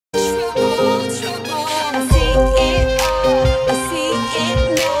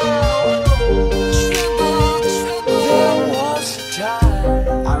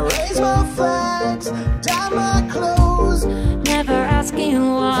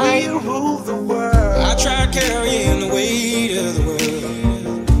you rule the world. I tried carrying the weight of the world.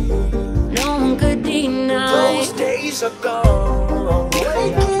 No one could deny. Those days are gone.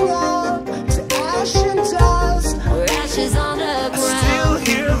 Waking up to ash and dust. We're ashes on the I ground. still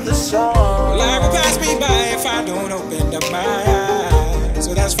hear the song. Life will pass me by if I don't open up my eyes.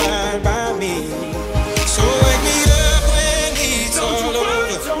 So that's fine by me. So wake me up when it's all over.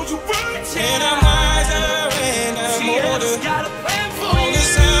 And I'm wiser and I'm older. All this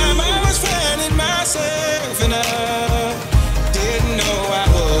time I was finding myself and I didn't know I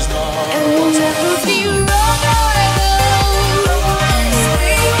was wrong. And we'll never be wrong.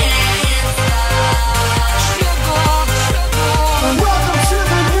 Welcome to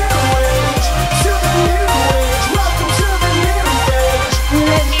the new age, to the new age. Welcome to the new age.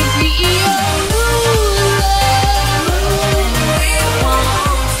 Let me be your ruler.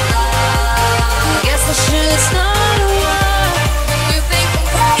 Guess I should start a war. You think I'm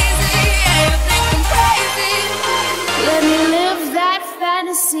crazy, yeah, you think I'm crazy. Let me live that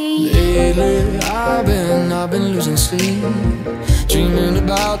fantasy. Lately, I've been losing sleep, dreaming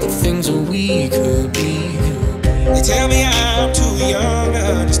about the things that we could be. They tell me I'm too young to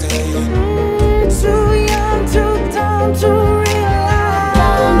understand. Too young, too dumb to realize.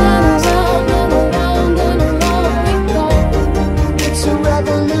 Round and around and around and around we go. It's a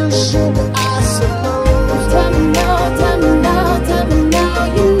revolution, I suppose. Tell me now, tell me now, tell me now,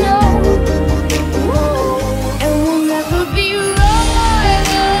 you know. And we'll never be wrong.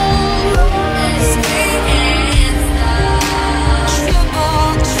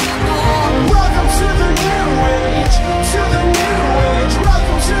 Welcome to the new age, to the new age.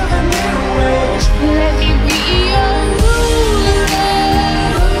 Welcome to the new age. Let me be your ruler.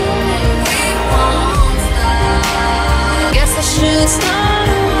 Guess I should start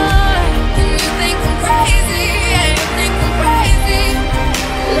a war. You think I'm crazy, yeah, you think I'm crazy.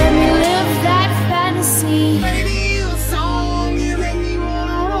 Let me live that fantasy. Maybe a song, you make me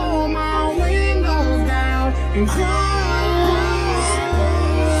wanna roll my windows down and cry.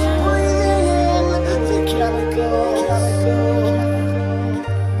 Breathing in the chemical.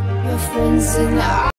 Your friends in the